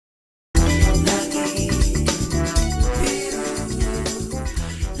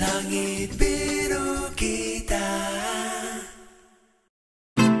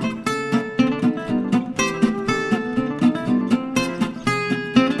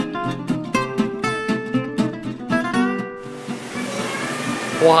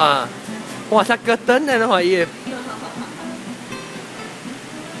哇哇，它戈登的话也，嗰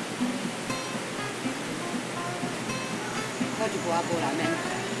一半個啦咩？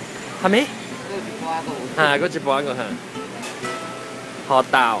係咪？嗰一半個。啊，嗰一半個嚇，好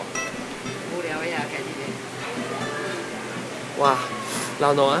大哦！無聊嘅啊，其實哇，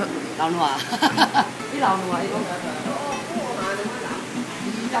老糯啊！老暖啊，你老暖，你講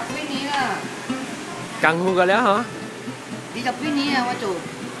20幾年啊更好嘅了嚇。 ，20幾年啊，我做。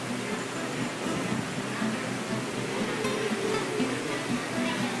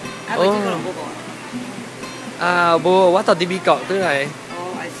啊，佢呢個冇個。啊，冇，我到啲美國都係。哦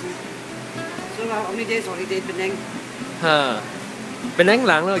，I see。所以話我呢啲所以啲本嚟，嚇，เป็นแร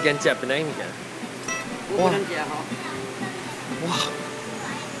ง咯，見隻เป็นแรง嘅。我本嚟就好。哇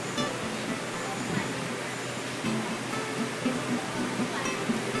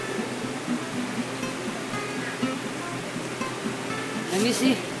！Let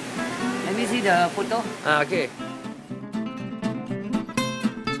me see the photo. 啊，OK。